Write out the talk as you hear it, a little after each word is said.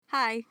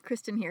Hi,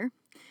 Kristen here.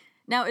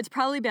 Now, it's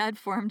probably bad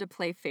form to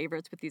play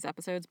favorites with these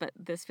episodes, but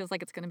this feels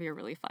like it's going to be a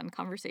really fun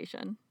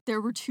conversation.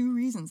 There were two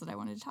reasons that I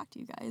wanted to talk to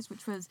you guys,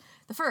 which was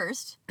the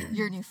first,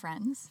 your new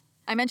friends.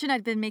 I mentioned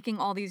I'd been making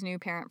all these new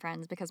parent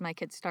friends because my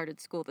kids started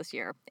school this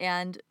year.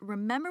 And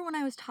remember when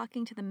I was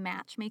talking to the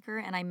matchmaker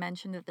and I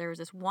mentioned that there was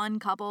this one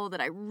couple that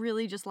I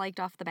really just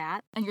liked off the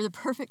bat? And you're the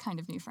perfect kind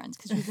of new friends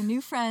because you're the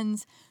new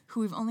friends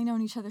who we've only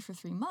known each other for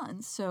 3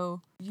 months,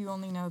 so you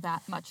only know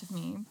that much of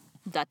me.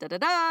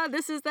 Da-da-da-da,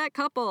 this is that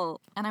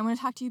couple. And I want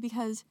to talk to you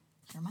because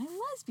you're my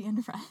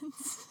lesbian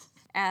friends.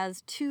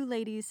 As two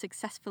ladies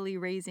successfully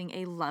raising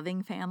a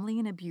loving family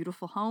in a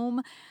beautiful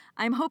home,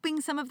 I'm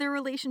hoping some of their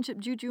relationship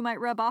juju might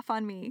rub off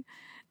on me.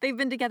 They've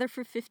been together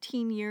for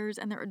 15 years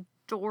and they're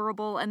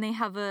adorable and they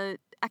have an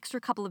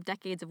extra couple of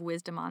decades of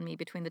wisdom on me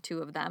between the two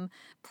of them.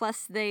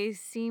 Plus, they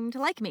seem to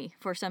like me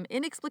for some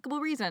inexplicable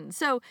reason.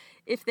 So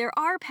if there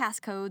are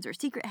passcodes or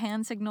secret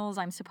hand signals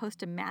I'm supposed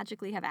to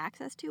magically have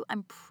access to,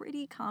 I'm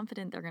pretty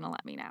confident they're going to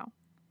let me know.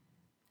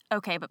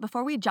 Okay, but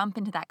before we jump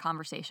into that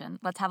conversation,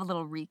 let's have a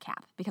little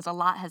recap, because a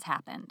lot has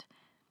happened.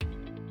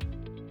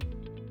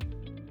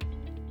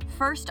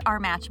 First, our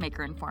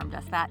matchmaker informed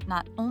us that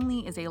not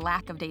only is a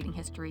lack of dating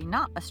history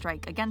not a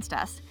strike against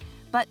us,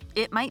 but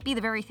it might be the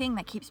very thing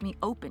that keeps me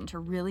open to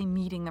really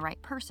meeting the right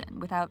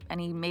person without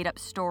any made-up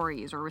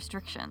stories or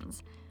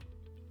restrictions.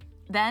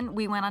 Then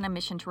we went on a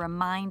mission to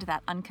remind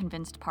that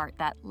unconvinced part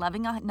that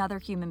loving another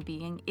human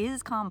being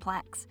is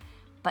complex,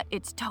 but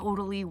it's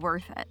totally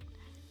worth it.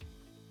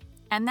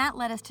 And that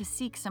led us to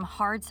seek some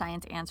hard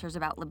science answers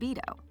about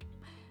libido,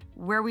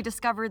 where we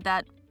discovered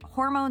that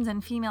hormones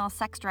and female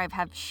sex drive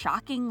have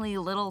shockingly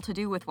little to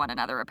do with one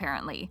another,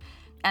 apparently,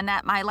 and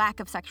that my lack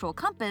of sexual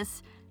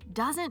compass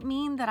doesn't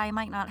mean that I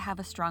might not have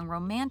a strong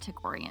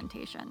romantic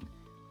orientation.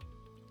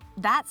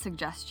 That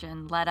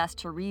suggestion led us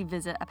to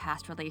revisit a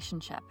past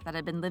relationship that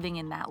had been living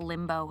in that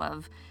limbo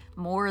of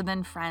more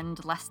than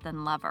friend, less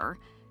than lover.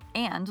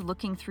 And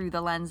looking through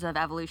the lens of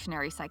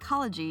evolutionary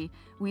psychology,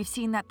 we've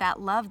seen that that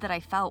love that I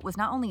felt was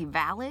not only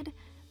valid,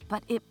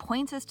 but it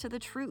points us to the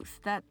truth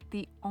that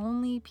the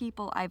only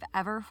people I've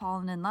ever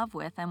fallen in love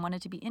with and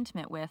wanted to be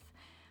intimate with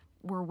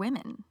were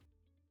women.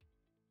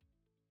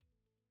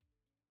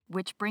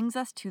 Which brings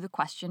us to the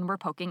question we're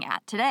poking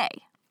at today.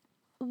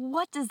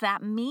 What does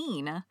that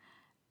mean?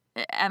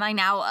 Am I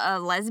now a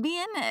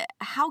lesbian?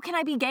 How can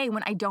I be gay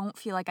when I don't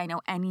feel like I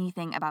know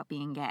anything about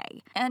being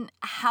gay? And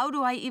how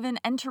do I even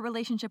enter a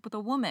relationship with a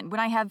woman when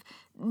I have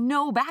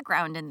no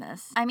background in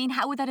this? I mean,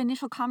 how would that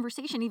initial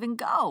conversation even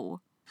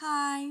go?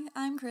 Hi,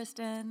 I'm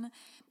Kristen.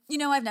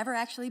 I've never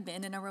actually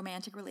been in a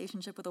romantic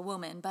relationship with a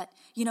woman, but,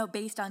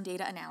 based on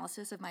data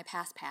analysis of my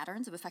past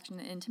patterns of affection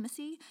and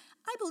intimacy,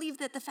 I believe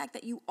that the fact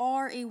that you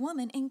are a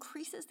woman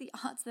increases the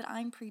odds that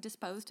I'm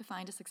predisposed to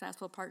find a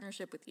successful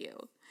partnership with you.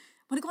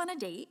 Want to go on a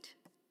date?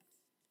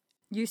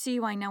 You see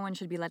why no one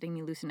should be letting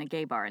me loose in a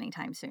gay bar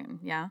anytime soon,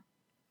 yeah?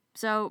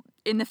 So,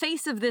 in the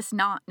face of this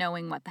not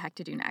knowing what the heck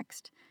to do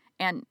next,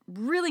 and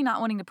really not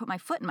wanting to put my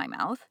foot in my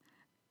mouth,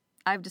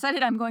 I've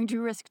decided I'm going to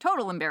risk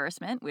total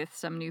embarrassment with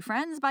some new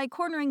friends by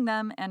cornering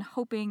them and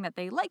hoping that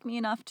they like me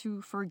enough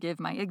to forgive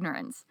my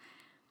ignorance.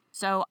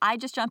 So I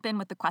just jump in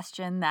with the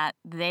question that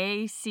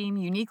they seem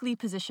uniquely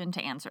positioned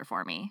to answer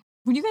for me.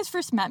 When you guys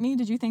first met me,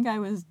 did you think I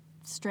was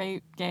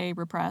straight, gay,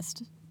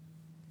 repressed,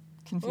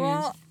 confused?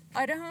 Well,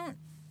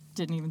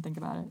 Didn't even think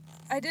about it.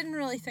 I didn't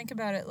really think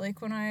about it.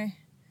 Like, when I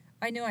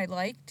knew I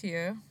liked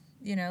you,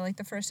 like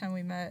the first time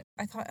we met,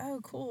 I thought, oh,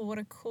 cool, what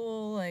a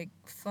cool,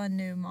 fun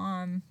new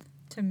mom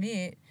to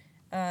meet.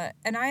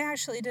 And I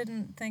actually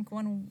didn't think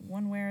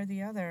one way or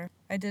the other.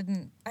 I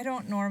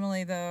don't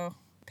normally, though,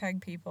 peg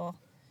people.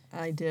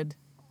 I did.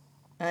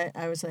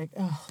 I was like,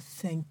 oh,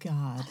 thank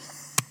God.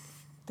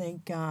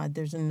 Thank God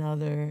there's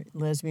another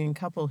lesbian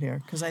couple here.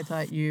 Because I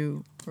thought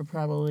you were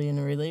probably in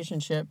a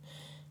relationship.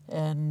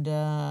 And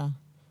I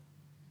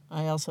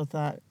also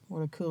thought,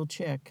 what a cool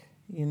chick.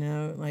 We're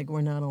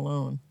not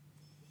alone.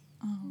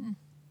 Oh.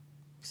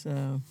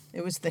 So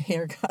it was the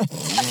haircut.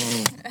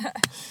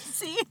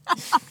 See?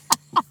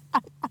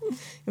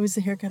 It was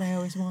the haircut I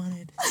always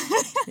wanted.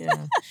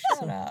 Yeah.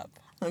 Shut up.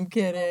 I'm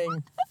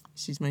kidding.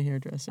 She's my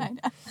hairdresser.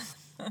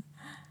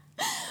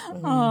 I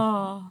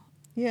know.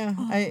 Yeah,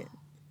 I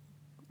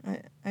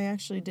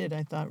actually did.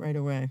 I thought right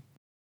away.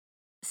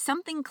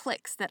 Something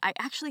clicks that I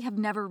actually have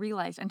never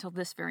realized until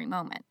this very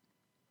moment.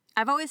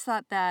 I've always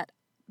thought that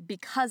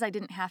because I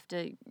didn't have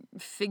to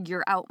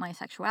figure out my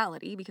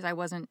sexuality, because I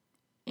wasn't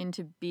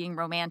into being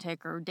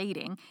romantic or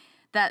dating,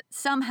 that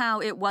somehow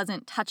it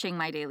wasn't touching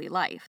my daily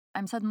life.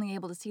 I'm suddenly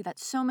able to see that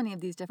so many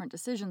of these different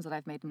decisions that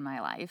I've made in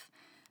my life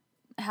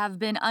have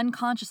been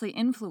unconsciously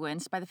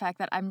influenced by the fact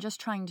that I'm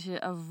just trying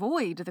to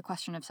avoid the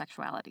question of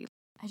sexuality.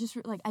 I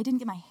didn't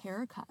get my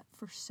hair cut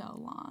for so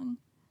long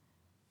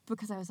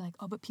because I was like,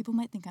 oh, but people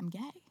might think I'm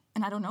gay,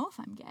 and I don't know if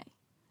I'm gay.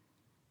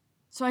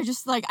 So I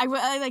just, but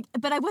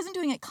I wasn't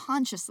doing it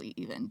consciously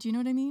even. Do you know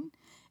what I mean?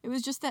 It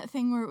was just that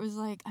thing where it was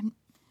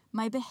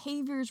my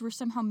behaviors were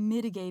somehow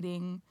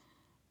mitigating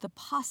the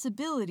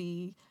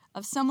possibility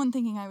of someone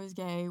thinking I was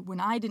gay when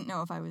I didn't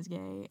know if I was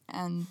gay,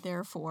 and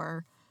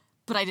therefore,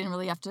 but I didn't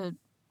really have to,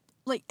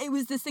 like, it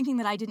was this thinking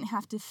that I didn't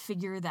have to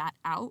figure that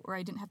out, or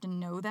I didn't have to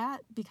know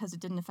that because it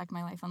didn't affect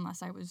my life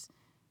unless I was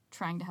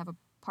trying to have a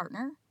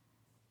partner.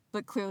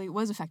 But clearly it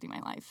was affecting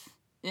my life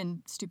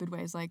in stupid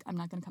ways, like I'm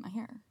not going to cut my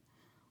hair,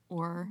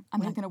 or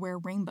I'm not going to wear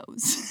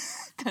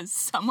rainbows because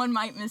someone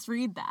might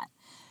misread that.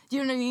 Do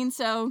you know what I mean?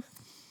 So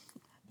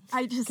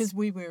I just... Because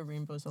we wear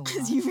rainbows a lot.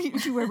 Because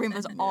you wear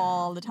rainbows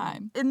all the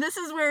time. And this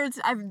is where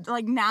I'm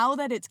like, now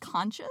that it's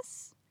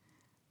conscious,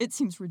 it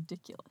seems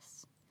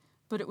ridiculous.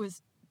 But it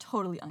was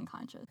totally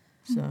unconscious.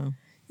 So...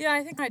 Yeah,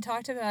 I think I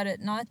talked about it,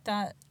 not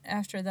that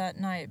after that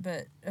night,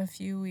 but a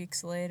few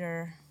weeks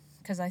later,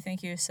 because I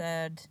think you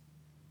said,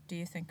 do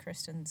you think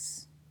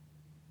Kristen's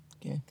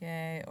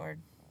gay? Or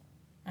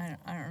I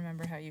don't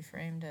remember how you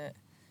framed it.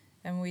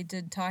 And we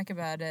did talk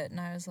about it, and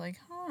I was like,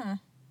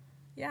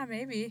 yeah,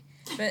 maybe.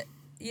 But,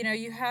 you know,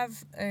 you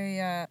have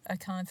a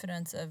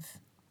confidence of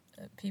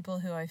people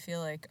who I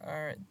feel like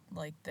are,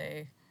 like,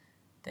 they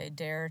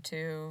dare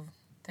to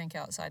think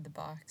outside the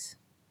box.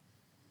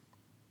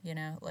 You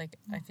know, like,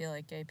 I feel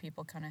like gay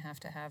people kind of have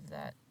to have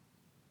that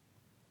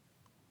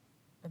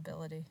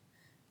ability,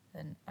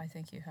 and I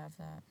think you have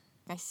that.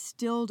 I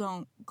still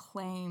don't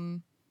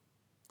claim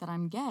that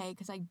I'm gay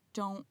because I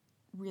don't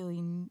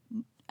really...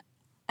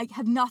 I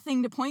have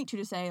nothing to point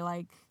to say,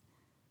 like,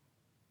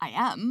 I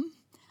am.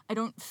 I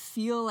don't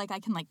feel like I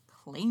can, like,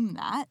 claim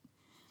that.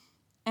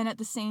 And at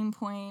the same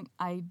point,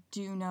 I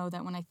do know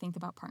that when I think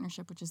about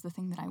partnership, which is the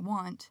thing that I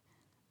want,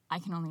 I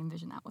can only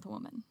envision that with a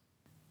woman.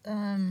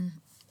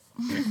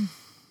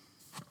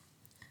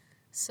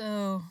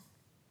 So,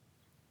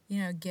 you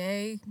know,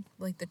 gay,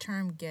 like the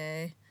term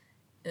gay,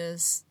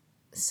 is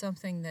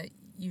something that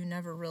you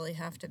never really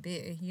have to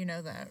be. You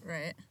know that,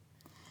 right?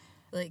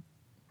 Like,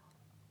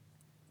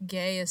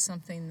 gay is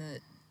something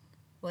that,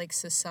 like,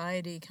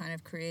 society kind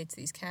of creates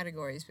these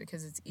categories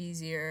because it's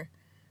easier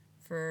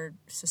for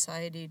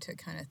society to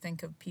kind of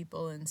think of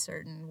people in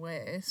certain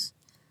ways.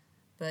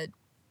 But,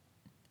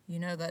 you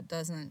know, that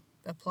doesn't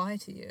apply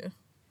to you,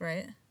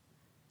 right?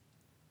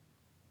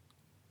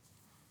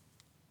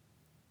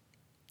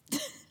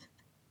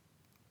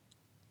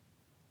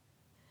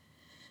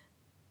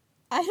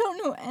 I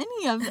don't know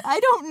any of it. I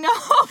don't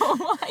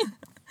know.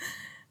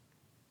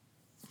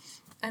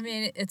 I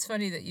mean, it's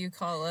funny that you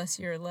call us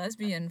your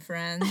lesbian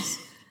friends,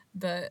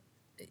 but,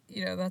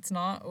 you know, that's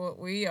not what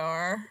we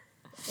are.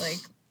 Like,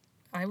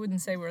 I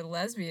wouldn't say we're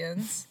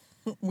lesbians,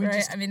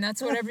 right? I mean,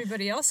 that's what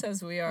everybody else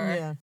says we are.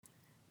 Yeah.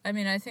 I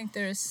mean, I think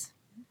there's,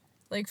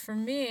 like, for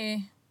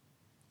me,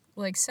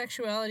 like,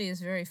 sexuality is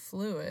very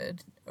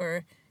fluid,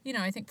 or, you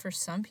know, I think for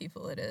some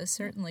people it is.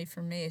 Certainly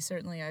for me,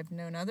 certainly I've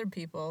known other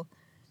people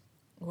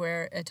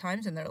where at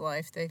times in their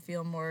life they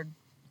feel more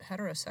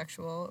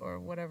heterosexual or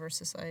whatever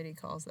society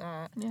calls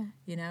that,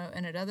 you know,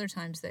 and at other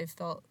times they've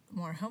felt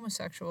more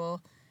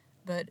homosexual,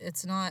 but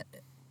it's not,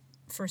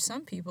 for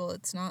some people,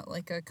 it's not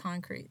like a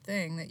concrete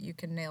thing that you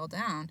can nail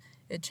down.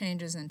 It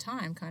changes in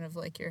time, kind of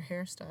like your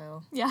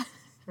hairstyle. Yeah.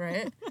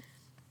 Right?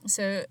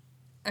 So,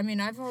 I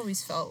mean, I've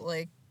always felt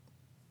like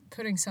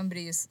putting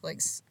somebody's,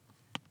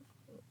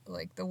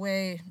 like the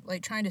way,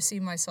 like trying to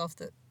see myself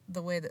that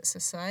the way that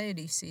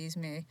society sees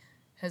me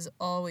has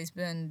always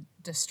been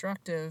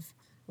destructive,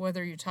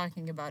 whether you're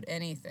talking about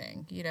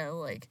anything, you know,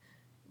 like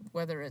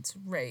whether it's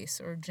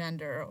race or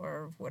gender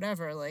or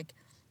whatever. Like,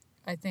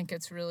 I think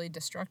it's really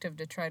destructive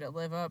to try to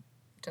live up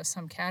to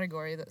some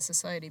category that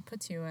society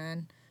puts you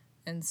in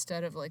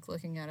instead of, like,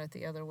 looking at it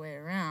the other way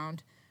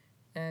around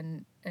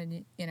and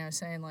you know,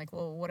 saying, like,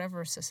 well,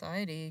 whatever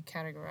society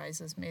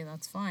categorizes me,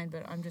 that's fine,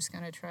 but I'm just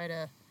going to try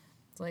to,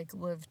 like,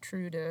 live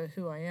true to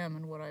who I am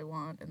and what I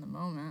want in the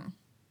moment.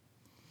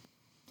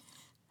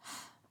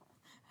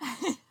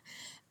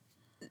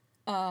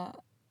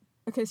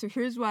 Okay, so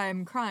here's why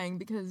I'm crying,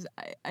 because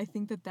I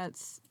think that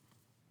that's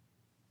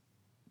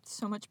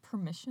so much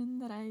permission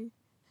that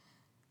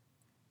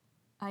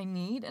I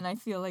need, and I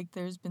feel like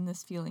there's been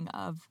this feeling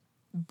of,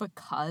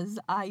 because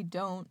I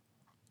don't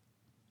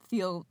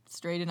feel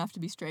straight enough to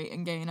be straight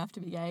and gay enough to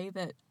be gay,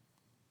 that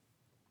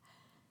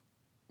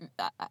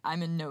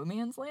I'm in no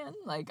man's land.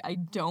 Like, I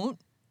don't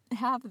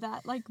have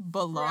that, like,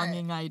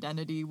 belonging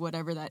identity,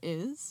 whatever that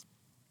is.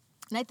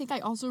 And I think I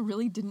also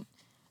really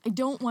I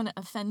don't want to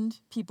offend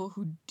people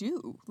who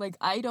do. Like,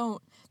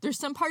 there's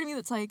some part of me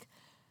that's like,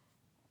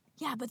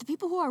 yeah, but the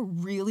people who are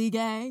really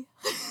gay,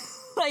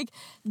 like,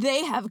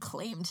 they have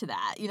claim to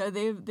that. You know,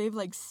 they've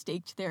like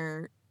staked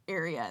their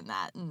area in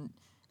that, and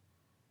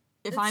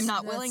if I'm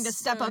not willing to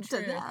step up to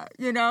that,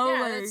 you know?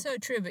 Yeah, like, that's so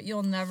true, but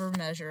you'll never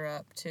measure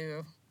up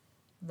to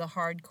the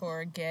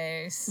hardcore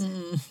gays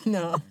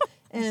No.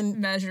 And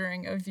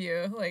measuring of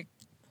you. Like,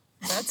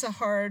 that's a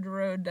hard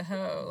road to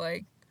hoe.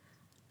 Like,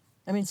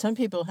 I mean, some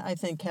people, I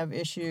think, have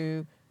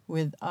issue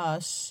with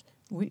us.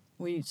 We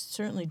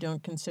certainly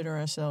don't consider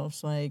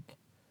ourselves like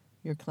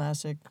your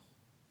classic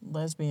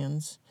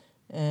lesbians.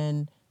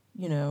 And,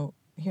 you know,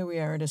 here we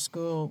are at a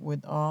school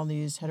with all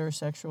these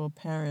heterosexual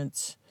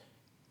parents,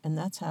 and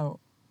that's how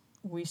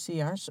we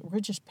see we're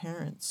just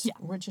parents. Yeah.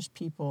 We're just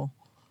people.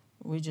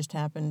 We just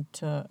happen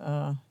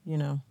to,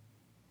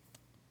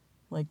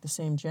 like the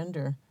same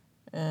gender.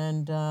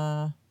 And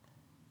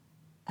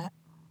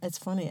it's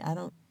funny, I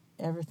don't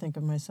ever think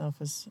of myself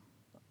as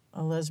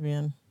a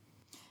lesbian.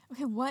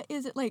 Okay, what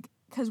is it like?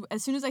 Because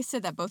as soon as I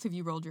said that, both of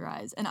you rolled your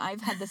eyes, and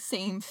I've had the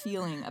same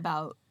feeling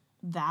about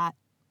that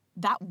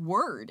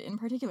word in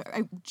particular.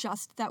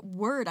 That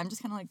word, I'm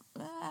just kind of like,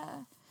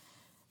 ah.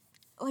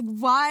 Like,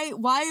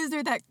 why is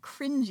there that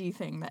cringy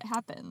thing that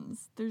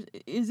happens?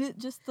 Is it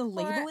just the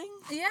labeling?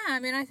 Yeah, I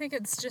mean, I think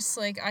it's just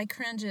like I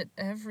cringe at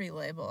every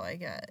label I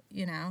get,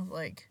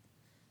 like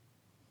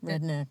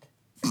Redneck.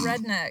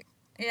 redneck,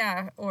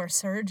 yeah, or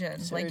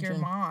surgeon, like your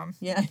mom.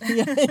 Yeah. Like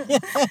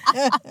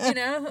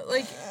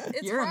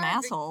it's You're an hard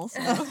asshole.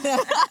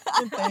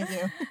 Thank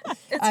you.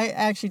 I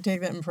actually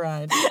take that in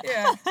pride.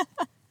 Yeah.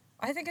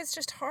 I think it's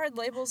just hard.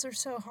 Labels are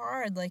so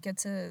hard. Like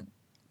it's an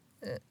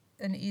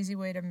easy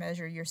way to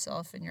measure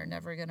yourself, and you're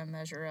never going to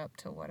measure up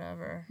to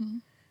whatever.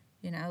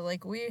 Mm-hmm.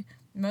 Like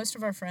most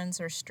of our friends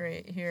are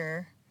straight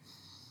here.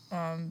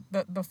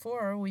 But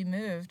before we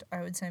moved,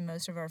 I would say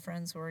most of our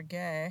friends were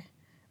gay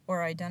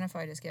or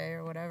identified as gay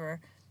or whatever.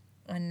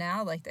 And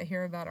now, like, they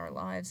hear about our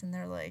lives and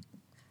they're like,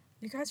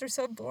 you guys are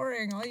so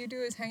boring. All you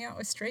do is hang out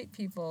with straight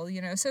people,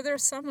 So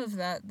there's some of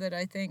that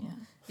I think,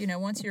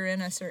 once you're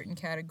in a certain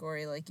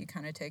category, like, you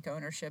kind of take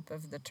ownership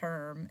of the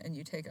term and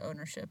you take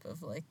ownership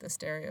of, like, the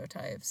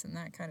stereotypes and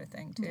that kind of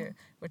thing, too,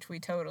 which we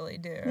totally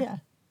do. Yeah.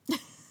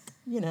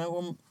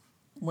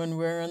 When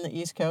we're on the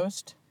East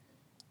Coast,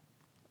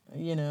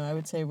 I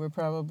would say we're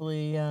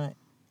probably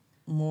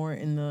more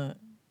in the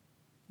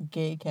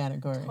gay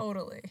category.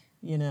 Totally.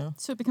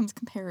 So it becomes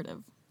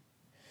comparative.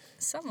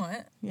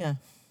 Somewhat. Yeah.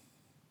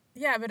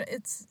 Yeah, but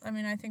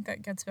I think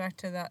that gets back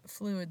to that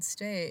fluid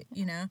state,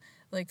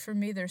 Like, for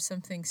me, there's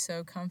something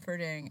so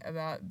comforting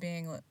about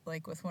being,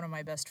 like, with one of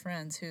my best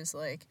friends who's,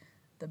 like,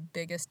 the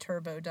biggest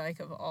turbo dyke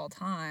of all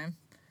time.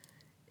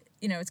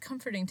 It's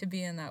comforting to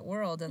be in that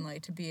world and,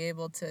 like, to be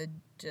able to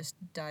just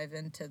dive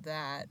into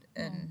that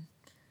and,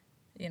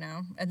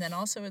 and then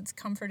also it's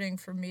comforting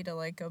for me to,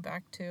 like, go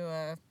back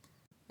to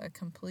a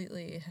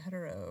completely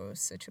hetero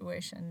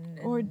situation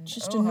or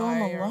just a Ojai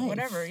normal or life.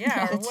 whatever.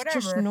 Yeah, or it's whatever.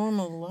 Just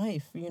normal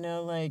life,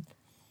 like.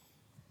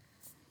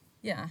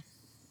 Yeah.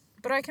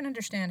 But I can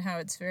understand how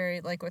it's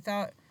very, like,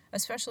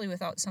 especially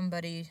without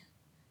somebody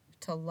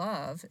to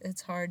love,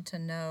 it's hard to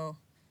know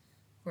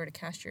where to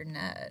cast your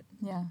net.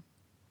 Yeah.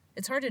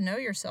 It's hard to know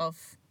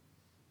yourself,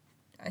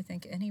 I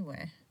think,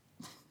 anyway.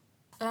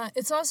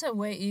 It's also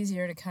way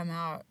easier to come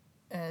out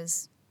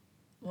as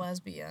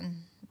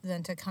lesbian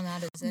than to come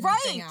out as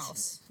anything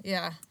else.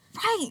 Yeah.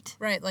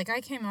 Right. Like, I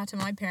came out to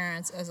my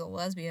parents as a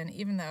lesbian,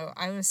 even though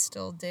I was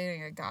still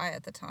dating a guy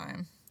at the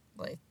time.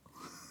 Like,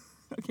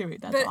 okay,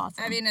 wait, that's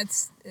awesome. I mean,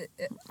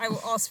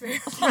 I'll spare you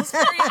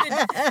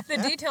the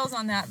details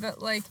on that,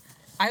 but, like,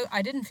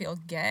 I didn't feel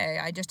gay.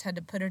 I just had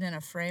to put it in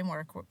a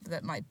framework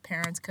that my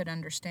parents could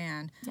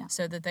understand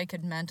so that they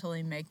could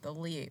mentally make the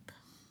leap.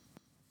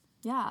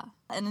 Yeah.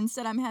 And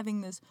instead I'm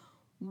having this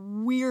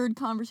weird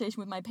conversation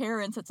with my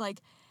parents. It's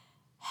like,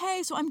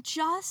 hey, so I'm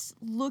just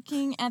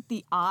looking at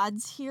the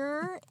odds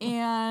here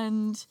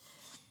and,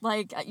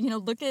 like,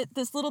 look at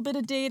this little bit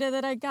of data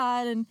that I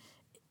got, and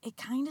it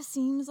kind of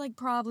seems like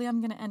probably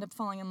I'm going to end up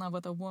falling in love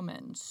with a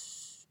woman.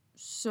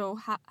 So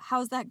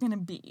how's that going to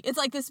be? It's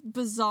like this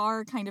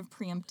bizarre kind of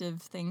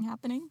preemptive thing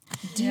happening.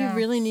 Do you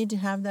really need to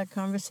have that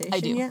conversation I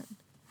do. yet?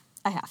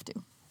 I have to.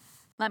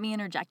 Let me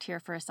interject here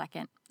for a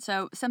second.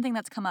 So something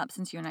that's come up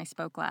since you and I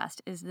spoke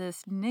last is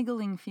this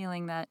niggling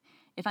feeling that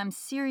if I'm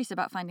serious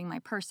about finding my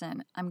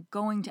person, I'm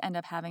going to end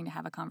up having to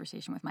have a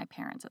conversation with my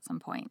parents at some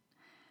point.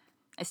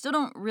 I still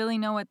don't really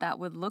know what that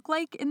would look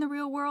like in the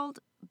real world,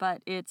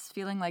 but it's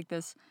feeling like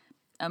this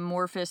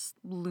amorphous,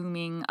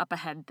 looming up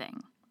ahead thing.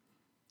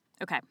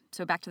 Okay,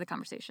 so back to the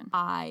conversation.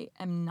 I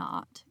am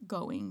not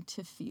going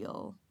to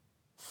feel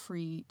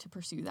free to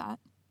pursue that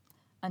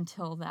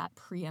until that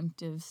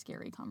preemptive,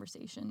 scary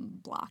conversation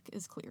block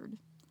is cleared.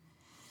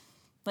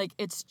 Like,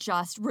 it's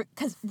just,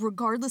 because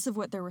regardless of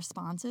what their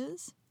response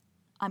is,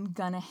 I'm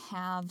going to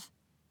have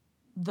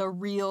the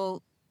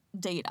real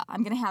data.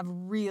 I'm going to have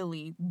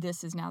really,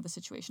 this is now the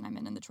situation I'm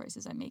in and the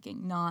choices I'm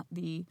making, not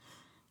the,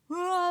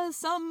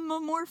 some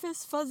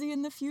amorphous fuzzy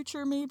in the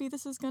future, maybe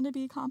this is going to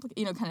be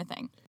complicated, kind of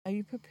thing. Are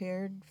you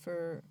prepared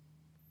for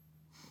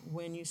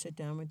when you sit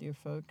down with your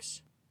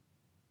folks?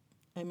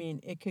 I mean,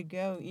 it could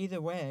go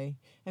either way.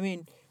 I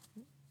mean,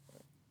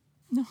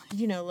 no.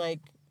 Like,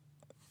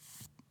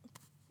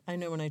 I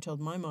know when I told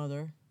my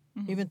mother,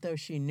 Mm-hmm. even though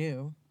she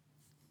knew,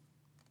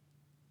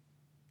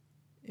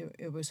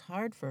 it was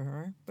hard for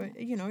her. But,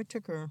 it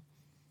took her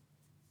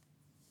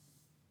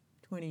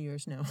 20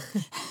 years now.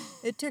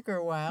 It took her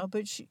a while,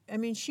 but she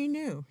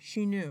knew.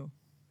 She knew.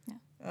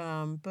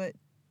 Yeah. But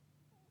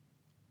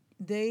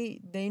they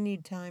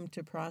need time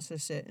to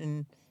process it,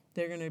 and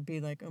they're going to be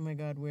like, oh, my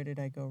God, where did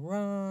I go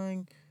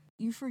wrong?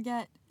 You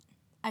forget,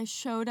 I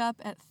showed up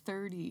at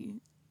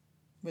 30.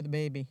 With a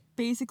baby.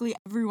 Basically,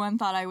 everyone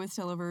thought I was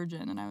still a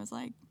virgin, and I was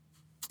like,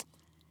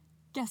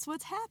 guess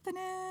what's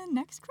happening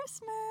next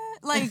Christmas?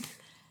 Like,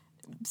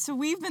 so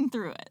we've been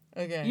through it.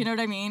 Okay. You know what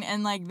I mean?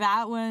 And like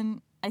that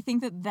one, I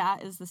think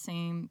that is the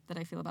same that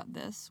I feel about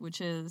this,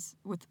 which is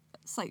with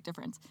slight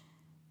difference.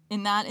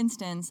 In that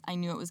instance, I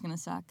knew it was going to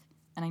suck,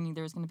 and I knew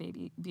there was going to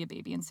be a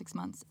baby in 6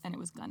 months, and it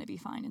was going to be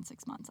fine in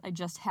 6 months.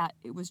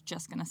 It was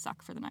just going to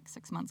suck for the next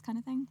 6 months kind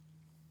of thing.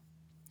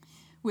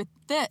 With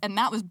this, and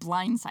that was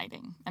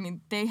blindsiding. I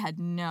mean, they had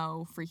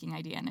no freaking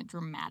idea, and it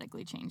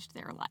dramatically changed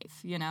their life,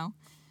 you know?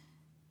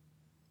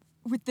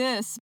 With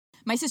this,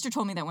 my sister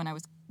told me that when I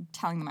was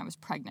telling them I was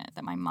pregnant,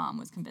 that my mom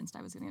was convinced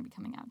I was going to be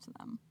coming out to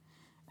them,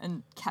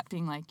 and kept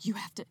being like, you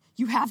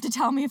have to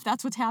tell me if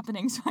that's what's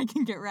happening so I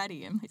can get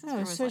ready. And my sister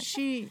was so like,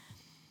 she...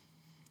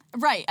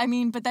 right. I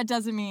mean, but that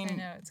doesn't mean... I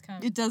know, it's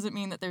coming. It doesn't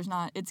mean that there's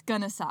not... It's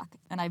going to suck.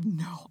 And I have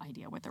no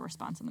idea what the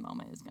response in the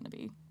moment is going to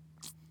be.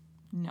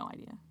 No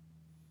idea.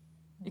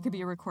 It could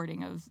be a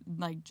recording of,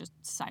 like, just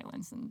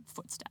silence and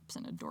footsteps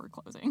and a door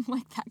closing.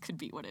 Like, that could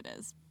be what it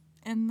is.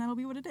 And that'll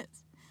be what it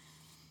is.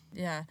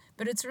 Yeah,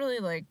 but it's really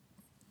like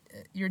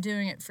you're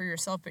doing it for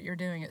yourself, but you're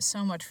doing it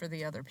so much for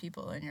the other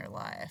people in your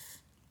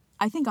life.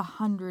 I think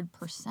 100%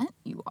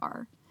 you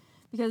are.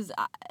 Because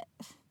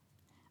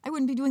I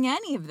wouldn't be doing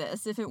any of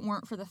this if it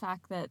weren't for the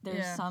fact that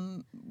there's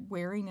some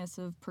wariness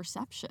of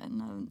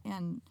perception.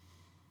 And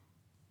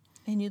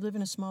And you live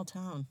in a small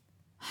town.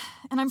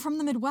 I'm from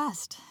the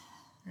Midwest.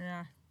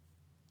 Yeah.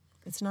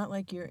 It's not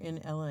like you're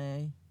in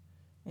LA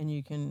and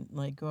you can,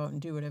 like, go out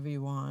and do whatever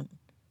you want.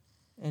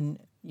 And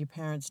your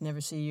parents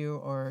never see you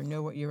or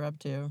know what you're up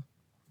to.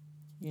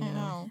 You know? I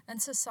know.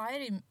 And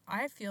society,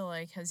 I feel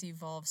like, has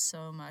evolved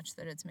so much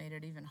that it's made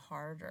it even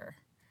harder.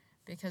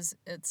 Because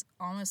it's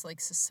almost like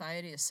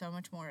society is so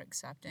much more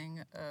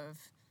accepting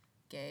of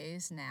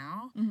gays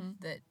now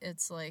that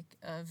it's like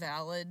a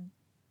valid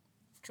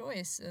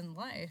choice in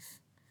life,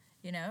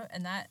 you know?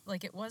 And that,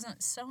 like, it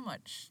wasn't so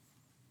much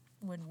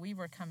when we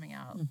were coming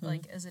out,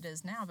 like, as it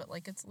is now, but,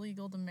 like, it's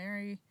legal to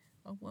marry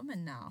a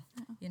woman now.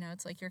 You know,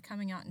 it's like you're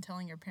coming out and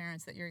telling your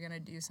parents that you're going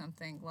to do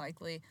something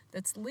likely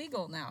that's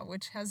legal now,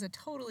 which has a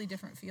totally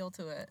different feel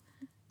to it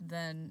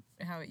than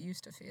how it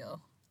used to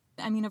feel.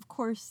 I mean, of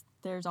course,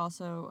 there's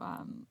also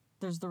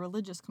there's the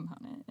religious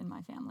component in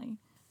my family.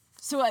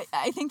 So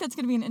I think that's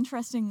going to be an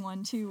interesting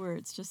one, too, where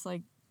it's just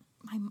like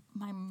my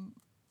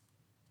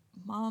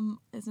mom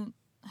isn't,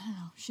 I don't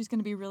know, she's going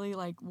to be really,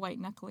 like,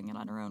 white-knuckling it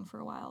on her own for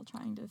a while,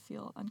 trying to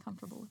feel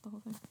uncomfortable with the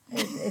whole thing.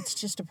 It's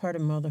just a part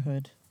of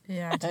motherhood.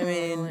 Yeah, I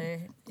totally.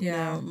 mean, you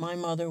know, my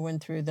mother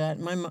went through that.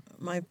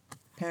 My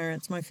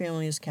parents, my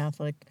family is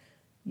Catholic.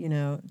 You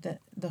know,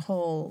 the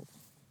whole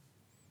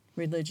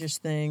religious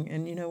thing.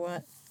 And you know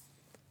what?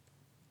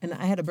 And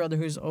I had a brother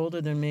who's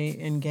older than me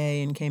and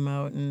gay and came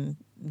out, and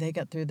they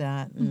got through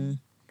that. And,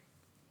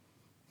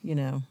 you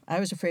know, I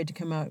was afraid to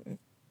come out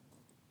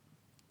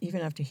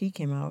even after he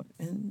came out.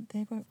 And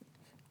they were,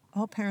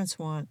 all parents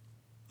want,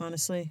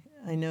 honestly,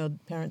 I know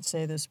parents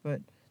say this,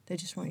 but they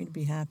just want you to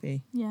be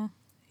happy. Yeah.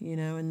 You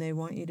know, and they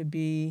want you to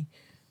be,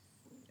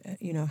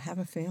 you know, have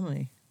a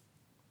family.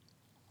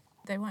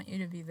 They want you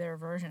to be their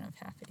version of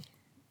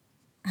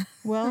happy.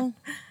 Well,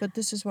 but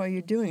this is why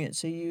you're doing it,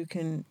 so you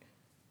can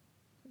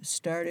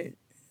start it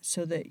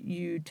so that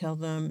you tell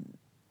them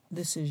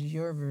this is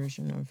your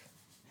version of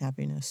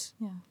happiness.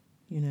 Yeah.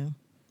 You know?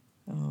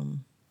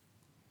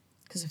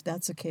 Because if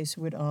that's the case,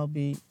 we'd all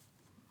be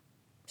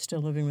still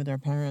living with our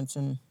parents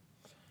and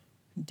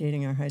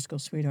dating our high school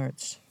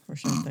sweethearts or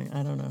something.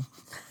 I don't know.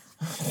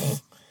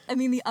 I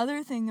mean, the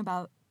other thing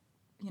about,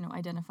 you know,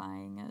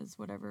 identifying as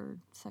whatever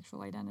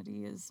sexual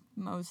identity is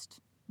most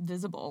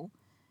visible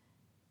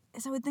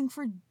is, I would think,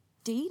 for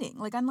dating.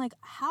 Like, I'm like,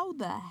 how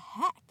the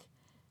heck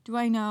do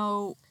I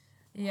know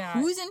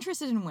who's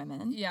interested in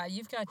women? Yeah,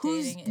 you've got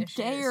who's dating issues.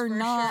 gay or for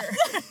not?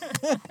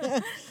 Sure.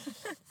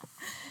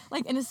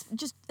 Like, and it's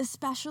just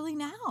especially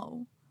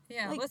now.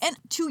 Yeah, Like, and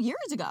 2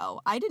 years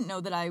ago, I didn't know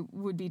that I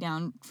would be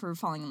down for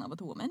falling in love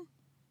with a woman,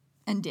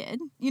 and did.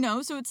 You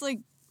know, so it's like,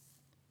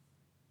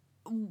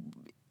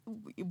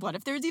 what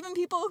if there's even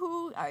people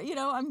who, you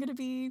know, I'm going to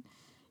be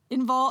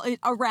involved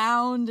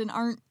around and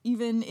aren't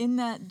even in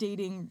that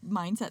dating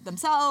mindset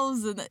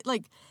themselves, and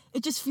like,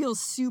 it just feels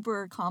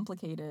super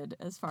complicated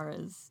as far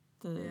as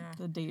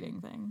the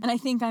dating thing. And I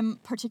think I'm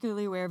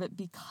particularly aware of it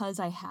because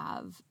I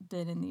have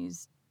been in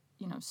these,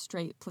 you know,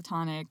 straight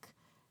platonic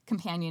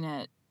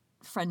companionate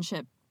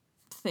friendship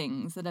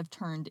things that have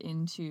turned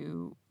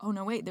into, oh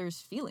no, wait,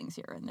 there's feelings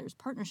here and there's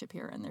partnership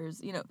here and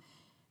there's, you know,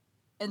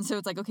 and so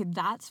it's like, okay,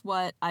 that's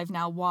what I've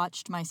now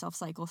watched myself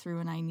cycle through,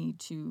 and I need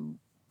to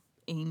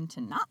aim to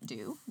not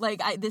do.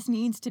 Like, this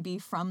needs to be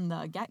from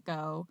the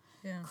get-go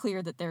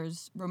clear that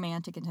there's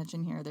romantic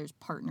intention here, there's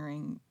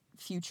partnering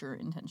future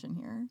intention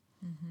here.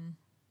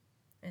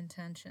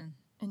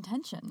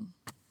 Intention.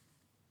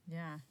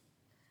 Yeah.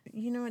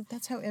 You know what?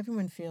 That's how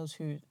everyone feels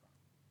who,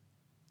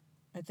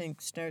 I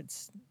think,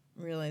 starts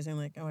realizing,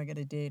 like, oh, I got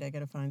to date, I got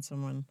to find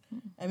someone.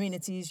 I mean,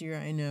 it's easier,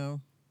 I know,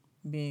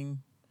 being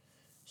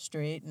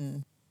straight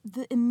and...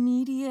 The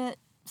immediate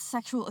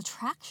sexual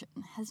attraction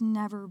has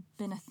never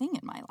been a thing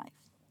in my life.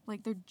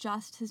 Like, there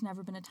just has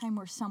never been a time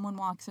where someone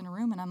walks in a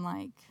room and I'm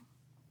like,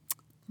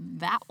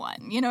 that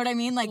one. You know what I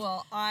mean? Like,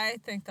 Well, I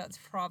think that's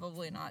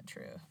probably not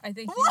true. I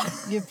think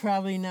You've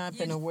probably not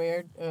been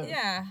aware.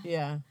 yeah,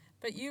 Yeah.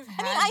 but you've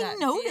had I that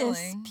notice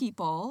feeling.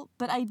 people,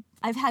 but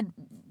I've had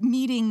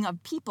meeting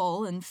of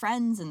people and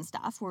friends and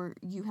stuff where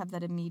you have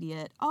that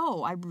immediate,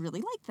 oh, I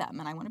really like them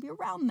and I want to be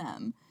around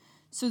them.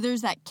 So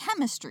there's that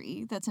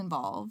chemistry that's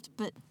involved,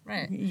 but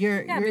Right.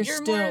 You're Yeah, but you're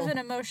still more of an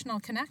emotional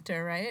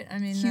connector, right? I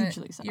mean,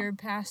 Hugely so. your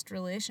past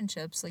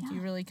relationships, like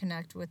you really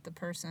connect with the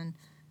person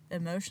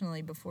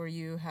emotionally before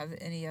you have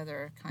any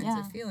other kinds Yeah.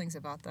 of feelings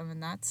about them,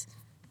 and that's,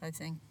 I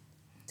think,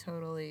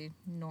 totally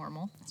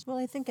normal. Well,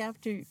 I think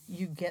after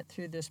you get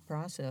through this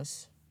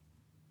process,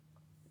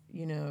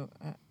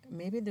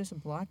 maybe there's a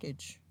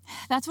blockage,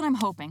 that's what I'm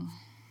hoping.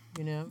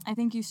 I I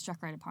think you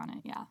struck right upon it.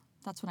 Yeah,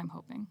 that's what I'm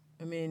hoping.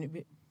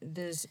 mean,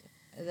 there's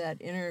that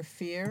inner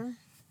fear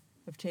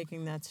of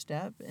taking that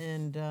step.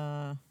 And,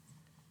 right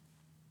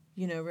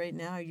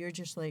now you're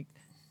just like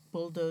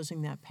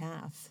bulldozing that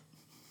path,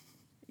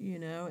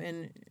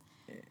 and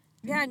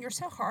Yeah, and you're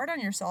so hard on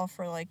yourself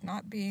for, like,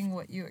 not being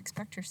what you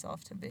expect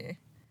yourself to be.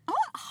 I'm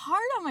not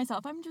hard on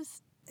myself. I'm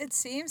just, It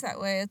seems that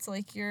way. It's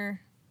like I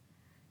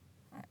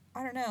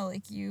don't know,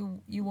 like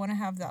you want to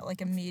have that,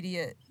 like,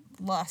 immediate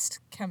lust,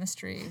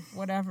 chemistry,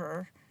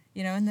 whatever,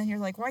 and then you're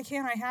like, why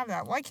can't I have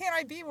that? Why can't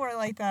I be more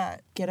like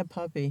that? get a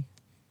puppy.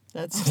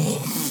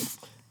 That's,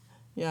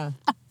 yeah.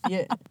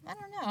 Yeah. I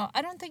don't know.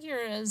 I don't think you're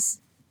as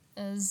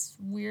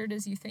weird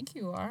as you think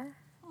you are.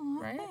 oh,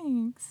 Right?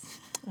 thanks.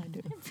 I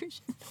do. I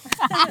appreciate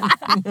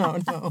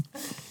No.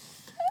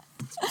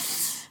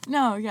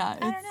 No, yeah.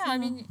 I don't know. I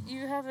mean,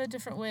 you have a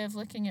different way of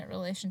looking at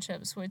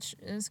relationships, which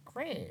is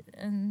great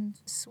and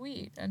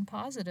sweet and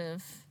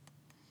positive.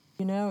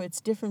 It's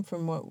different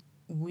from what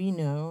we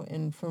know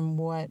and from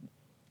what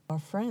our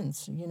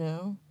friends,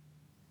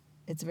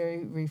 It's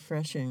very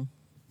refreshing.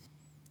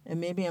 And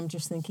maybe I'm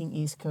just thinking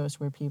East Coast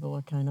where people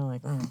are kind of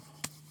like,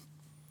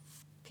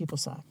 people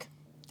suck.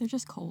 They're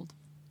just cold.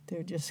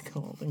 They're just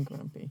cold and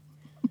grumpy.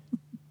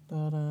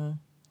 But,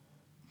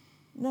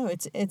 no,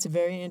 it's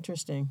very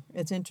interesting.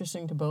 It's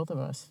interesting to both of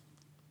us.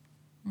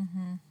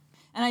 And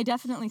I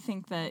definitely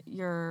think that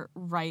you're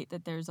right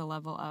that there's a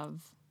level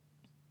of,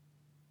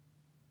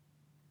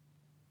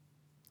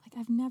 like,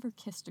 I've never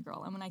kissed a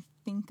girl. And when I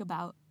think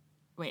about,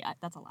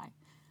 that's a lie.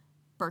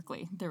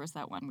 Berkeley, there was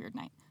that one weird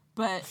night.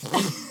 But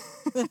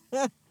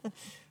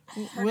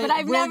We'll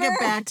I've get never-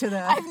 back to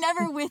that. I've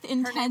never with Her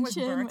name was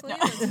intention. Berkeley.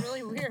 That's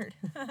really weird.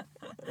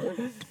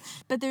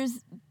 But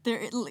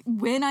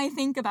when I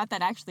think about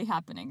that actually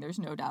happening, there's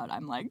no doubt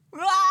I'm like,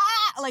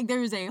 "Ah!" Like,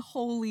 there's a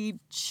holy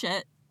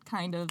shit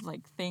kind of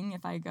like thing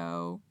if I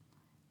go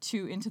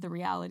into the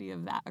reality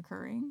of that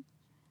occurring,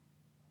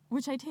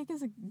 which I take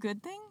as a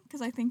good thing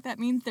because I think that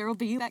means there will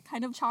be that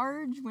kind of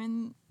charge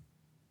when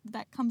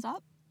that comes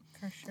up.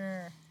 For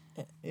sure.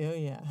 Oh,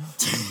 yeah.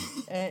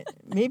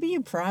 Maybe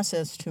you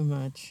process too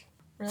much.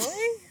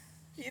 Really?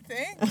 You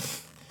think?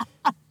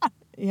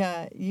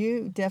 Yeah,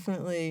 you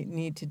definitely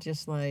need to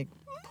just, like,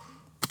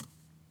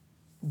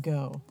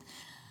 go.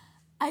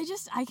 I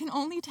can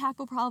only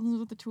tackle problems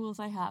with the tools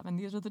I have, and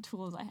these are the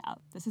tools I have.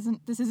 This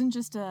isn't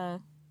just a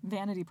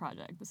vanity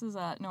project. This is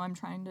I'm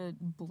trying to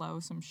blow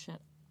some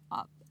shit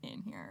up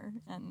in here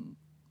and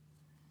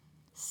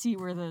see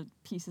where the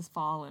pieces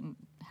fall and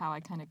how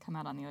I kind of come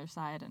out on the other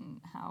side and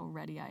how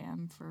ready I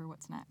am for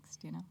what's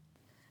next,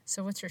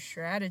 So what's your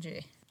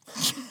strategy?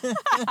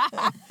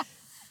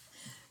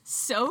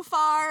 So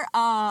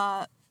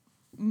far,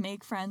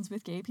 make friends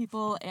with gay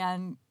people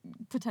and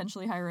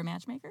potentially hire a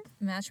matchmaker.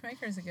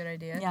 Matchmaker is a good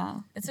idea. Yeah.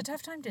 It's a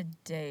tough time to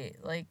date.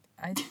 Like,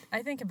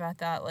 I think about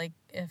that. Like,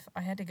 if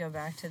I had to go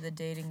back to the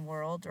dating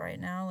world right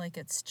now, like,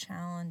 it's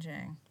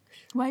challenging.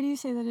 Why do you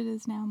say that it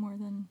is now more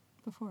than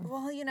before?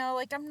 Well,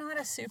 like, I'm not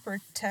a super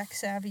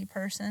tech-savvy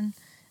person,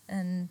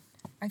 and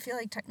I feel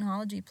like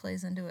technology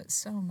plays into it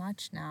so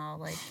much now.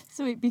 Like,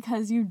 So wait,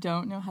 because you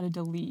don't know how to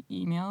delete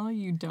email,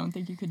 you don't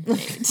think you could date?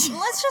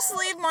 let's just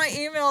leave my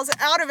emails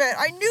out of it.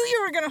 I knew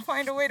you were going to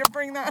find a way to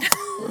bring that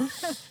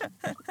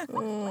up.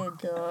 Oh,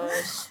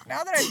 gosh.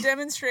 Now that I've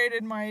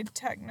demonstrated my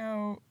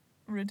techno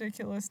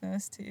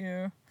ridiculousness to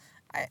you,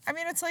 I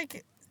mean, it's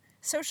like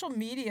social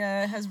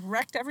media has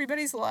wrecked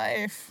everybody's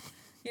life.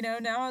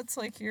 Now it's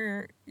like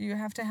you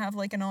have to have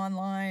like an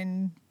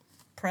online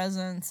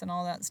presence and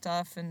all that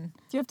stuff. And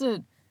You have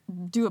to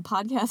do a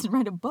podcast and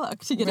write a book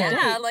to get a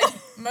yeah, date. like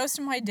most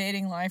of my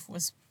dating life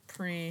was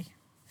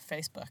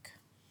pre-Facebook.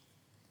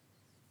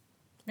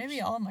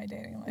 Maybe all of my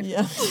dating life.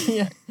 Yeah,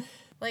 yeah.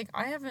 Like,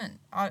 I haven't,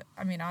 I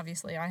mean,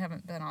 obviously, I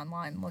haven't been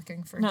online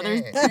looking for No,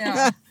 there's- dates.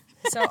 Yeah.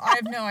 So I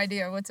have no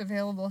idea what's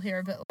available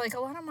here. But, like, a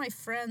lot of my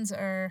friends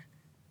are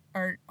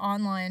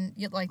online,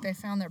 like, they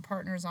found their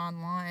partners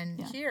online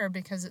Yeah. here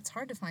because it's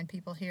hard to find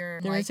people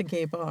here. There like, is a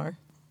gay bar.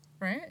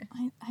 right?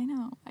 I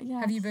know. Yeah.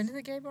 Have you been to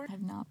the gay bar?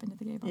 I've not been to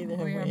the gay bar. Either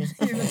have We we. haven't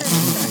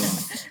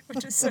either.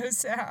 Which is so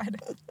sad.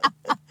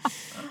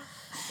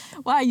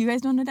 Why? You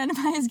guys don't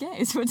identify as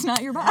gay, so it's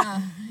not your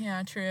bar.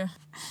 Yeah, true.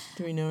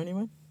 Do we know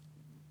anyone?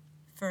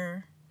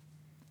 For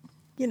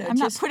you know, I'm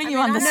not just putting I you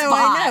mean, on the I spot. don't-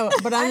 no, I know,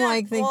 but I'm I don't-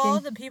 like thinking, Well, all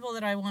the people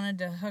that I wanted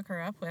to hook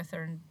her up with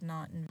are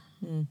not,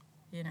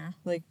 you know.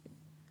 like,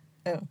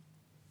 oh.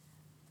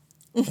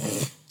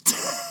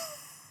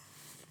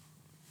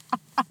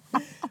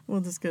 We'll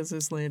discuss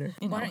this later.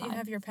 You know, Why don't you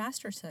have your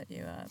pastor set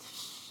you up?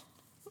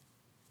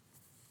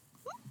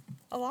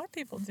 A lot of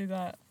people do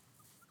that.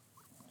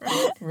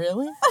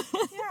 Really?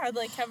 Yeah, I'd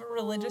like have a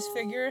religious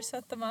figure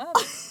set them up.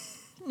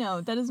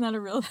 No, that is not a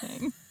real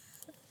thing.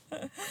 know,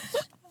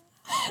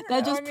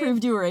 That just I mean-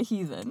 proved you were a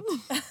heathen.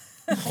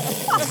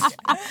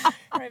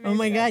 Right, Oh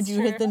my maybe God, that's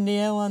you hit the true.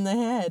 nail on the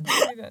head.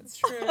 Maybe that's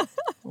true.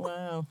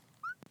 Wow.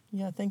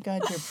 Yeah, thank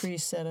God your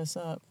priest set us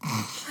up.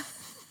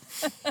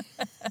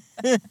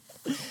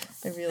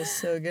 I feel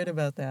so good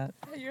about that.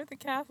 You're the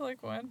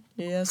Catholic one.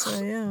 Yes,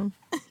 I am.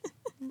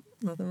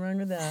 Nothing wrong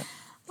with that.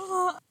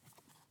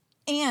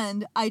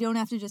 And I don't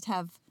have to just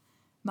have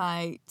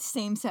my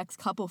same-sex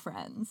couple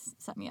friends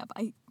set me up.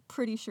 I'm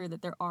pretty sure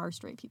that there are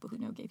straight people who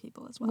know gay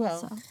people as well. Well,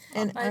 so.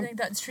 and I think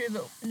that's true,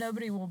 but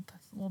nobody will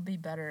be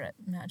better at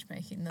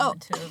matchmaking than Oh. the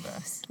two of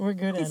us we're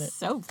good I at it.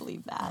 so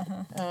believe that.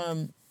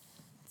 Well,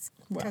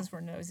 because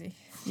we're nosy.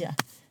 yeah.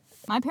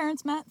 My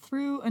parents met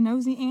through a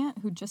nosy aunt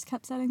who just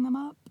kept setting them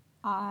up.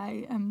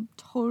 I am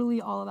totally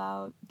all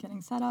about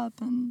getting set up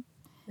and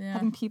Yeah.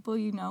 having people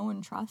you know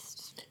and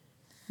trust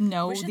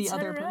know We should the set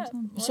other her up.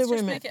 person. Let's So wait a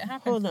just minute. make it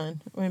happen. Hold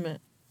on. Wait a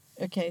minute.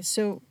 Okay,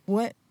 so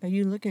what are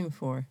you looking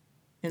for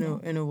in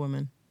a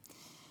woman?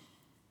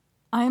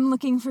 I'm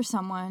looking for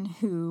someone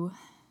who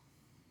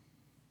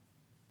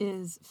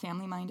is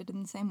family-minded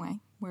in the same way,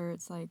 where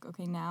it's like,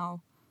 okay,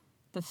 now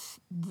the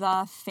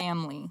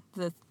family,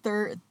 the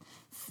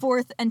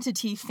fourth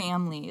entity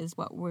family is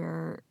what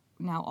we're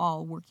now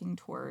all working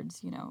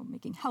towards, you know,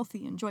 making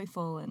healthy and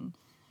joyful and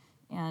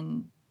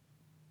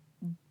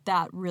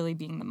that really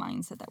being the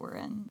mindset that we're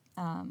in.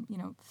 You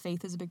know,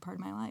 faith is a big part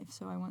of my life,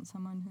 so I want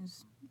someone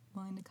who's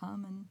willing to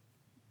come and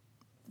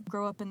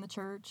grow up in the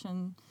church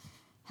and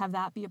have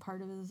that be a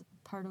part of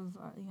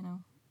you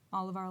know,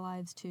 all of our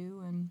lives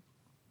too. And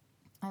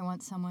I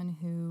want someone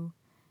who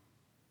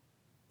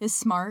is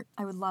smart.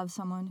 I would love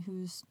someone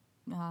who's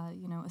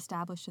you know,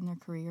 established in their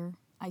career.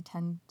 I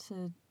tend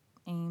to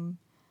aim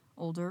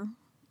older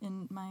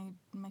in my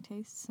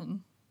tastes,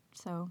 and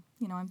so,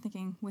 you know, I'm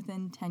thinking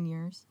within 10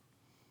 years.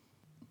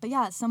 But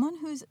yeah, someone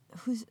who's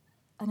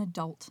an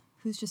adult,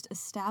 who's just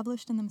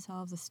established in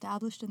themselves,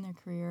 established in their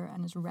career,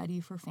 and is ready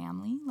for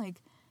family.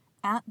 Like,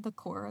 at the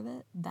core of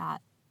it,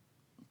 that,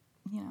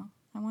 you know,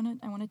 I want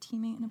a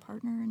teammate and a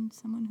partner and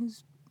someone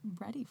who's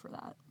ready for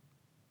that.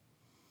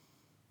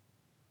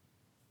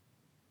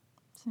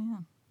 So yeah.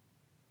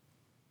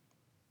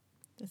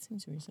 That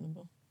seems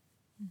reasonable.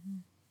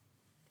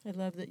 I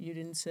love that you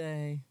didn't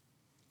say,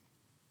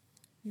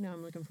 you know,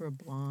 I'm looking for a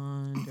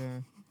blonde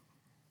or,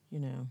 you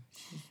know,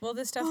 Well,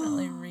 this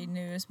definitely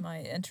renews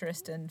my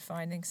interest in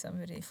finding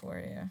somebody for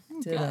you.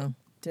 ditto,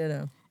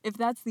 ditto. If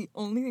that's the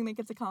only thing that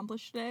gets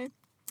accomplished today,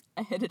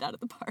 I hit it out of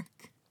the park.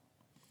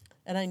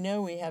 And I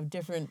know we have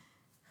different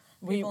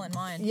People in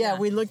mind. Yeah,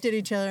 we looked at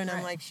each other and I'm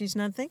Right. like, she's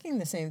not thinking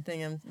the same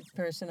thing I'm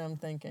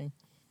thinking.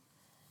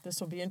 This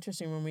will be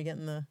interesting when we get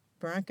in the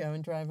Bronco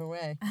and drive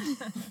away.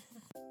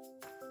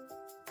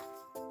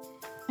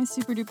 I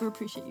super duper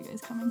appreciate you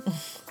guys coming.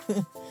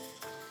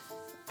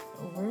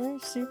 We're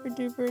super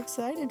duper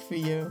excited for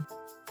you.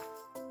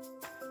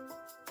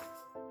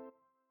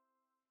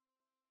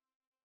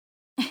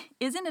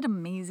 Isn't it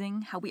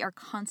amazing how we are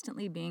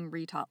constantly being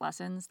retaught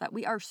lessons that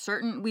we are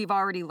certain we've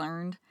already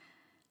learned?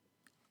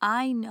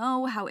 I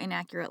know how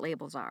inaccurate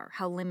labels are,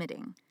 how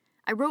limiting.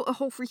 I wrote a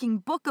whole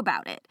freaking book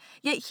about it.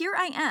 Yet here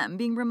I am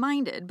being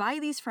reminded by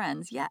these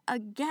friends yet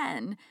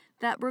again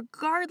that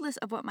regardless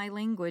of what my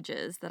language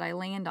is that I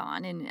land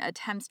on in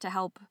attempts to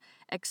help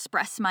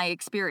express my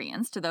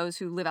experience to those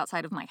who live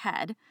outside of my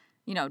head,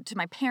 you know, to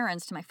my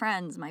parents, to my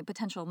friends, my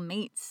potential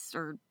mates,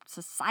 or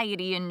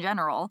society in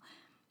general,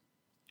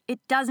 it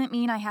doesn't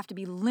mean I have to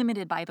be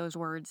limited by those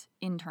words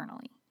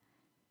internally.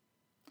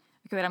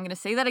 Okay, but I'm going to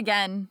say that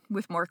again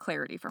with more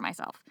clarity for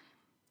myself.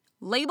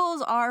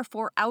 Labels are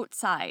for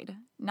outside,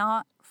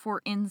 not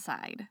for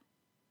inside.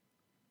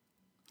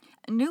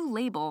 A new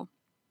label,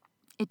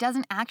 it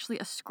doesn't actually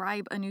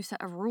ascribe a new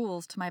set of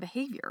rules to my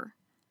behavior.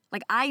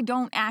 Like, I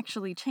don't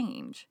actually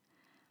change.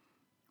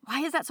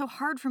 Why is that so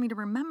hard for me to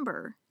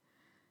remember?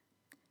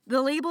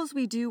 The labels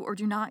we do or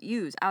do not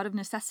use out of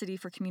necessity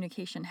for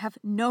communication have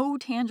no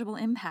tangible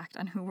impact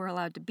on who we're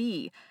allowed to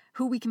be,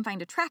 who we can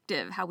find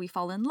attractive, how we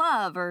fall in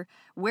love, or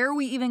where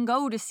we even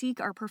go to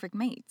seek our perfect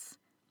mates.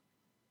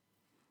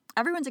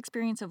 Everyone's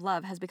experience of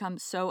love has become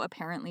so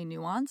apparently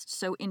nuanced,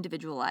 so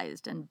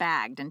individualized and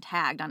bagged and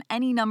tagged on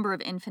any number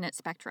of infinite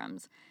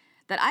spectrums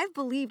that I've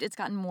believed it's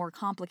gotten more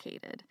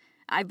complicated.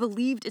 I've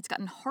believed it's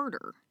gotten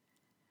harder.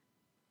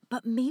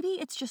 But maybe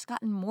it's just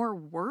gotten more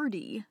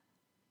wordy.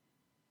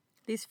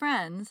 These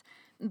friends,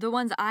 the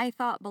ones I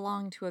thought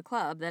belonged to a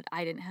club that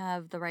I didn't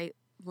have the right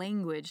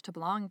language to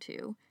belong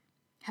to,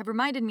 have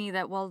reminded me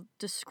that while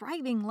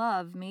describing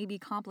love may be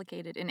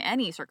complicated in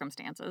any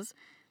circumstances,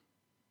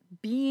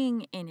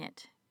 being in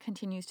it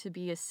continues to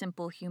be a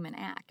simple human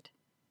act.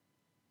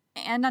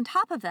 And on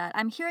top of that,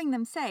 I'm hearing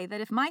them say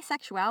that if my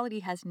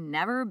sexuality has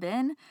never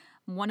been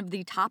one of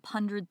the top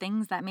 100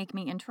 things that make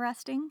me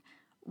interesting,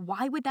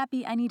 why would that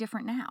be any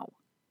different now?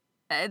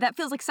 That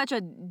feels like such a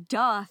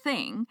duh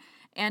thing,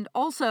 and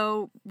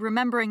also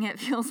remembering it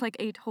feels like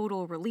a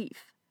total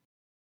relief.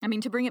 I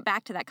mean, to bring it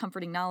back to that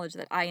comforting knowledge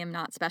that I am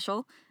not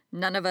special,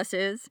 none of us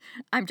is,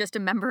 I'm just a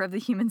member of the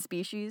human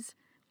species.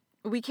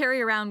 We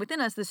carry around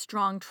within us this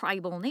strong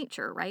tribal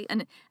nature, right?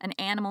 An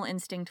animal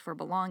instinct for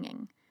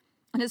belonging.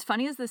 And as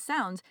funny as this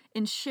sounds,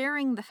 in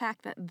sharing the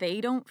fact that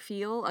they don't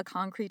feel a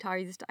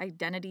concretized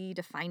identity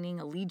defining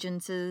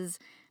allegiances,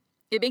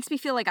 it makes me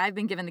feel like I've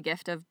been given the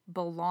gift of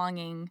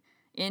belonging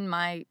in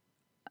my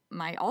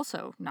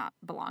also not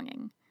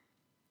belonging.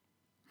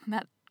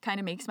 That kind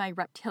of makes my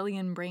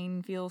reptilian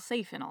brain feel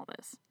safe in all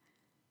this.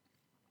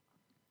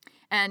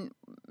 And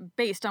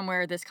based on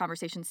where this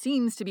conversation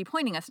seems to be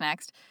pointing us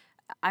next,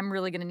 I'm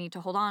really going to need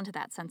to hold on to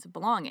that sense of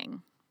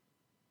belonging.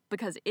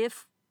 Because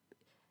if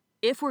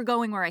we're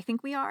going where I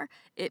think we are,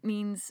 it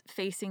means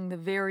facing the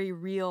very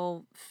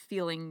real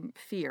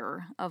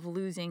fear of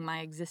losing my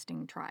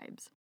existing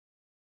tribes.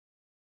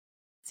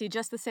 See,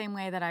 just the same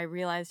way that I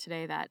realized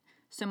today that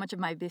so much of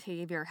my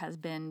behavior has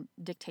been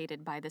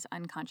dictated by this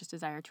unconscious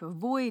desire to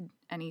avoid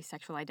any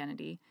sexual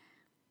identity,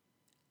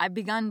 I've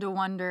begun to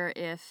wonder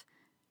if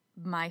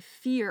my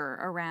fear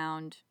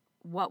around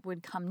what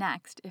would come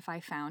next if I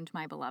found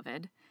my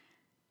beloved,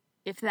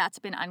 if that's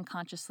been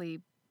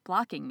unconsciously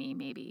blocking me,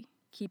 maybe,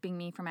 keeping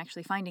me from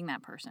actually finding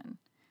that person.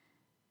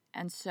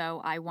 And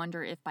so I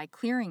wonder if by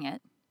clearing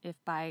it, if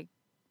by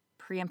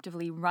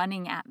preemptively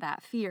running at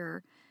that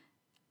fear,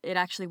 it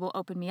actually will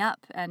open me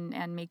up and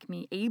make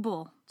me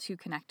able to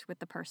connect with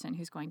the person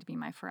who's going to be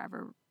my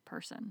forever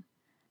person.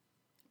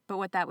 But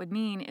what that would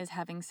mean is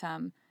having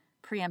some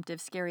preemptive,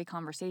 scary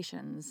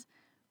conversations,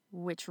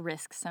 which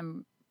risk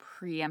some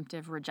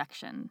preemptive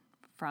rejection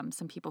from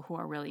some people who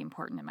are really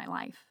important in my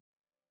life.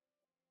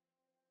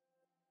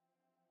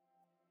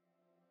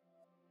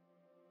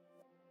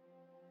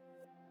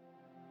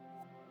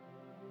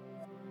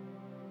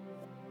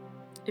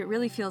 It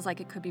really feels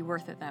like it could be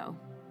worth it, though,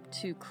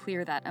 to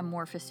clear that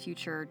amorphous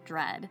future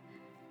dread.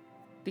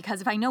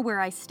 Because if I know where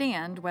I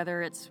stand,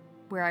 whether it's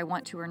where I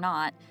want to or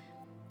not,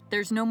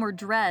 there's no more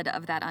dread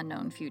of that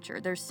unknown future.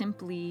 There's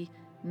simply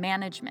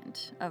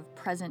management of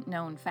present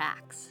known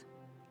facts.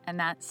 And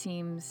that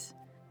seems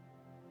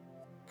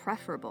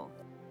preferable.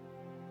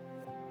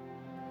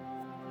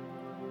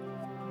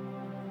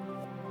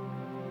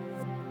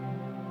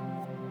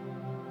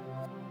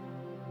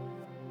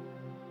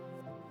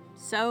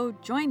 So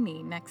join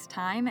me next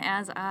time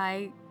as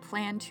I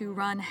plan to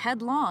run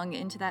headlong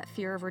into that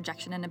fear of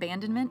rejection and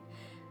abandonment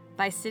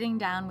by sitting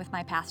down with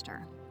my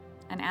pastor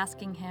and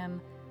asking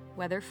him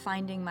whether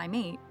finding my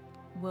mate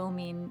will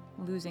mean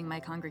losing my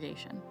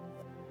congregation.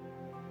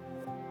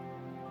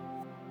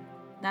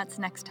 That's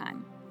next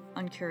time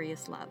on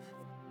Curious Love.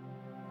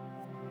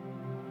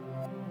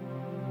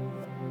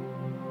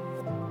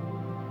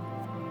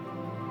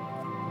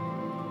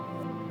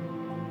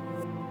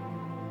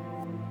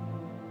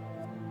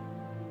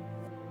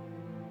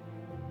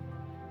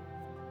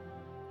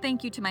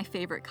 Thank you to my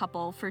favorite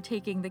couple for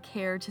taking the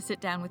care to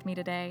sit down with me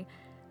today.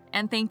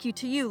 And thank you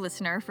to you,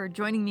 listener, for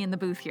joining me in the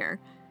booth here.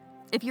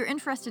 If you're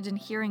interested in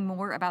hearing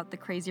more about the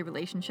crazy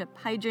relationship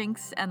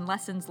hijinks and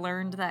lessons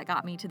learned that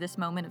got me to this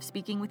moment of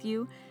speaking with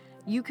you,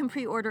 you can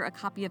pre-order a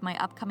copy of my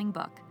upcoming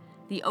book,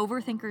 The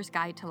Overthinker's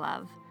Guide to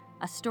Love,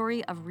 a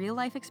story of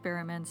real-life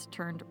experiments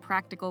turned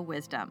practical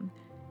wisdom,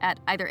 at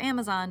either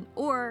Amazon,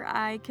 or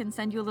I can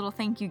send you a little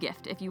thank you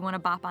gift if you want to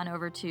bop on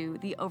over to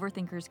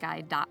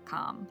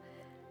theoverthinkersguide.com.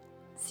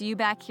 See you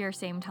back here,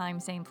 same time,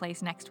 same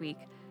place next week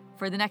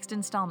for the next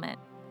installment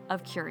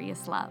of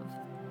Curious Love.